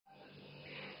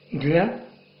Для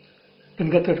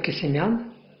подготовки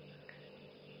семян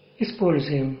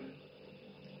используем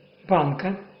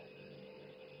банка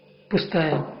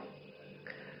пустая,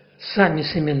 сами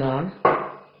семена,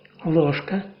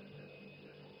 ложка,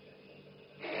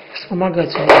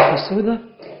 вспомогательная посуда,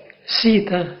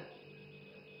 сито,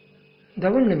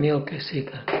 довольно мелкое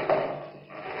сито,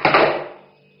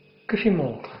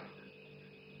 кофемолка.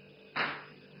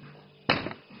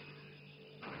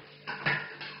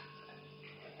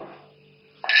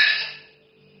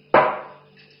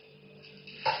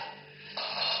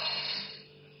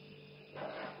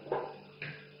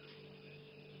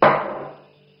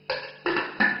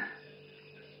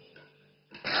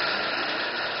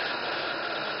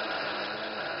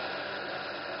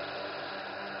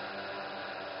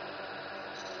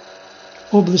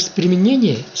 Область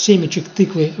применения семечек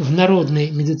тыквы в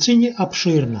народной медицине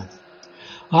обширна,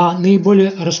 а наиболее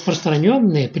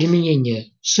распространенное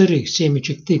применение сырых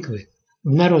семечек тыквы в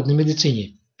народной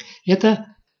медицине –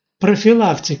 это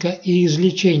профилактика и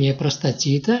излечение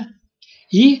простатита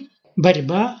и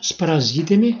борьба с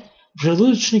паразитами в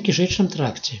желудочно-кишечном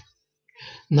тракте.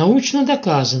 Научно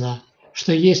доказано,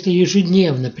 что если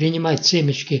ежедневно принимать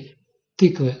семечки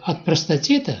тыквы от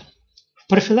простатита в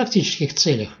профилактических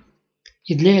целях,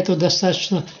 и для этого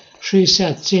достаточно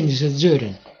 60-70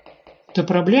 зерен, то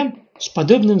проблем с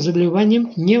подобным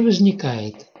заболеванием не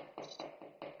возникает.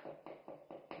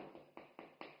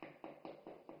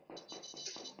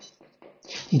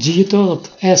 Диетолог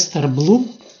Эстер Блум,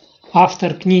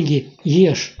 автор книги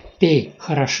 «Ешь, пей,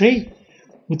 хорошей»,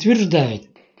 утверждает,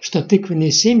 что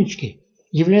тыквенные семечки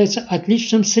являются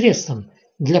отличным средством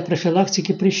для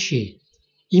профилактики прыщей.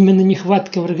 Именно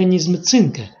нехватка в организме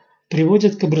цинка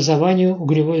приводит к образованию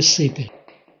угревой сыпи.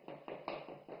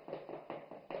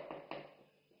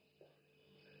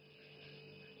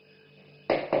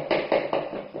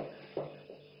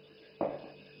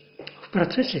 В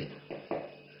процессе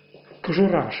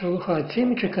кожура, шелуха от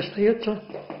семечек остается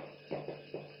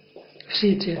в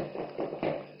сите,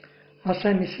 а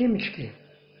сами семечки,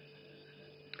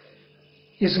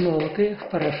 измолотые в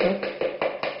порошок,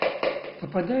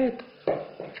 попадают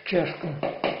в чашку.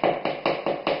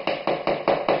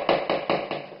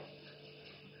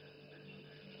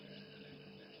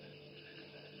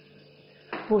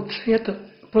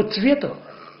 По цвету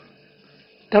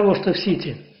того, что в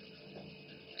сите,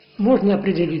 можно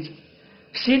определить,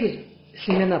 все ли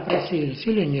семена просеялись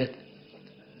или нет.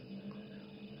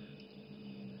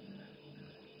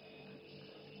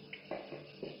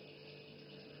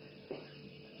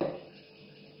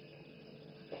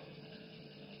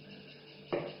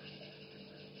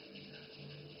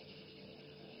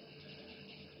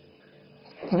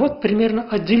 Вот примерно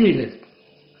отделили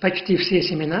почти все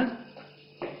семена.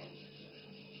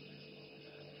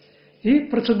 И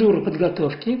процедура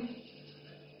подготовки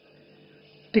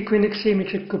тыквенных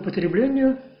семечек к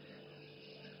употреблению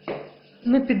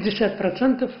на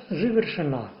 50%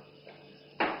 завершена.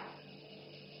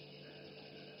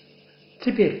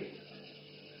 Теперь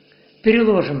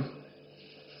переложим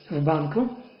в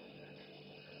банку.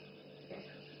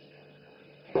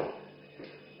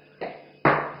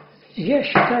 Я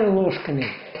считаю ложками.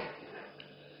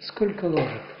 Сколько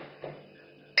ложек?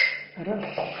 Раз,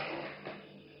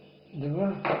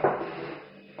 два,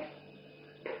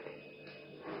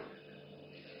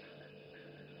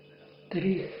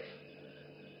 три,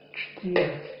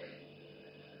 четыре,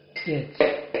 пять.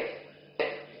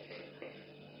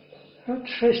 Вот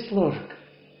 6 ложек.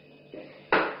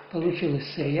 Получилось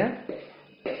сырья.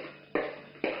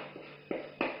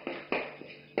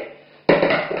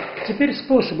 Теперь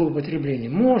способы употребления.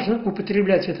 Можно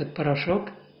употреблять этот порошок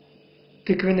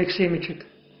тыквенных семечек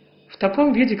в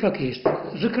таком виде, как есть.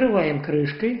 Закрываем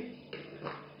крышкой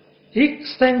и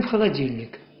ставим в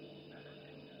холодильник.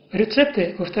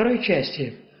 Рецепты во второй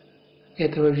части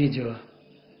этого видео.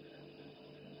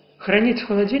 Хранить в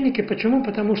холодильнике. Почему?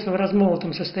 Потому что в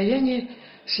размолотом состоянии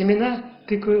семена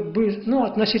тыквы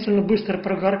относительно быстро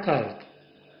прогоркают.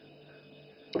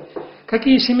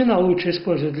 Какие семена лучше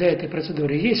использовать для этой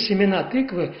процедуры? Есть семена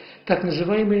тыквы, так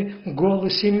называемые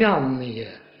голосемянные.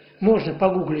 Можно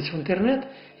погуглить в интернет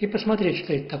и посмотреть,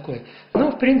 что это такое.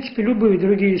 Но, в принципе, любые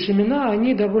другие семена,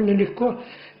 они довольно легко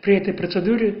при этой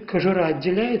процедуре, кожура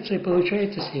отделяется и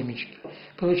получается семечки.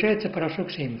 Получается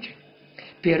порошок семечек.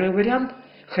 Первый вариант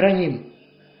 – храним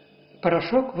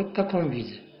порошок вот в таком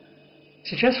виде.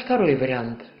 Сейчас второй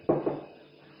вариант.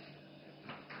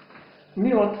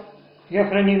 Мед. Я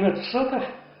храню мед в сотах,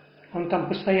 он там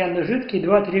постоянно жидкий,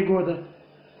 2-3 года.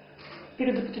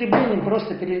 Перед употреблением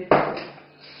просто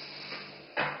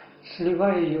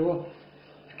сливаю его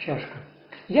в чашку.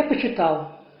 Я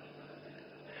почитал,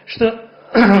 что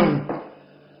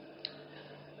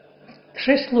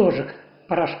 6 ложек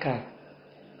порошка,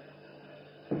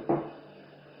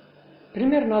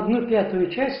 примерно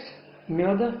 1/5 часть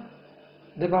меда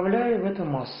добавляю в эту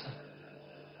массу.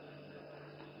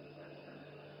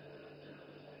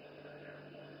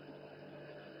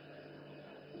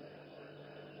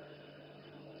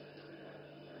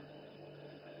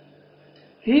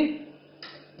 И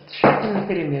тщательно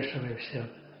перемешиваю все.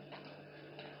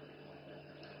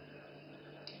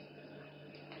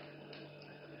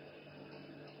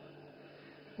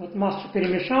 Вот масса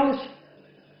перемешалась.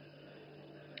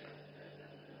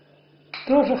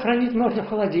 Тоже хранить можно в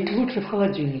холодильнике, лучше в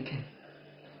холодильнике.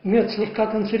 Мед слегка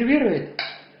консервирует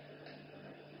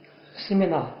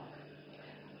семена.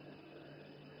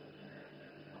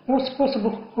 О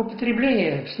способах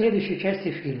употребления в следующей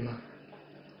части фильма.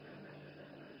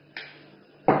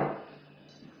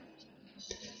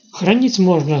 Хранить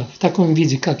можно в таком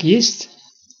виде, как есть,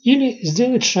 или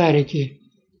сделать шарики,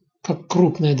 как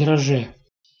крупное дрожжи.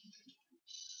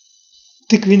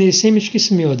 Тыквенные семечки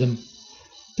с медом.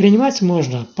 Принимать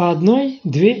можно по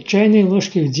 1-2 чайные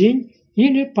ложки в день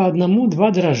или по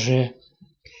 1-2 дрожжа.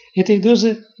 Этой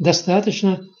дозы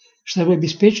достаточно, чтобы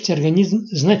обеспечить организм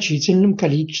значительным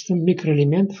количеством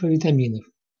микроэлементов и витаминов.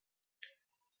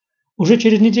 Уже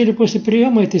через неделю после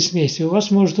приема этой смеси у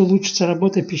вас может улучшиться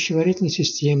работа пищеварительной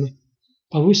системы,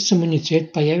 повысится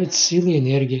иммунитет, появится сила и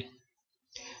энергия.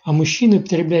 А мужчины,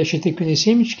 употребляющие тыквенные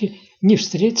семечки, не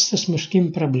встретятся с мужскими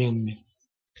проблемами.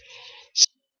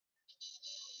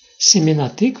 Семена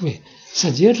тыквы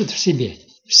содержат в себе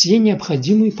все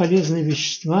необходимые полезные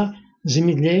вещества,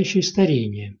 замедляющие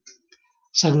старение.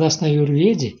 Согласно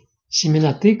аюрведе,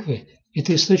 семена тыквы –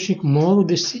 это источник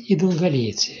молодости и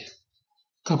долголетия.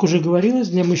 Как уже говорилось,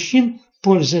 для мужчин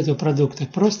польза этого продукта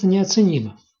просто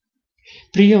неоценима.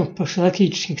 Прием в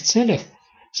профилактических целях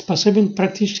способен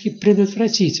практически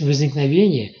предотвратить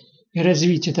возникновение и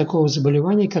развитие такого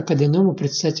заболевания, как аденома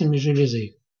предстательной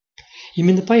железы.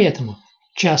 Именно поэтому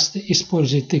часто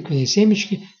используют тыквенные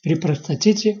семечки при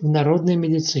простатите в народной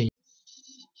медицине.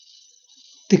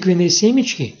 Тыквенные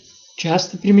семечки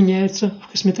часто применяются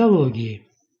в косметологии.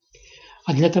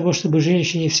 А для того, чтобы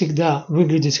женщине всегда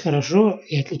выглядеть хорошо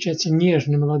и отличаться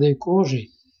нежной молодой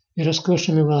кожей и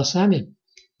роскошными волосами,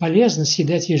 полезно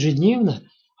съедать ежедневно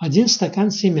 1 стакан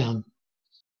семян.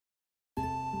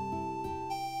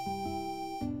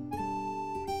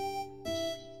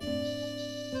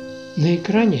 На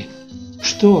экране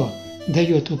что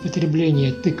дает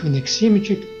употребление тыквенных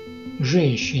семечек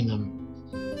женщинам?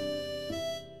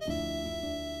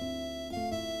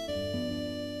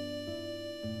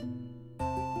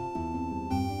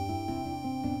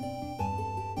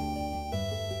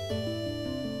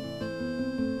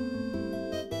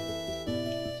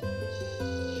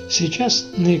 Сейчас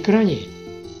на экране,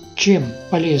 чем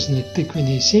полезны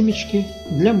тыквенные семечки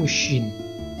для мужчин.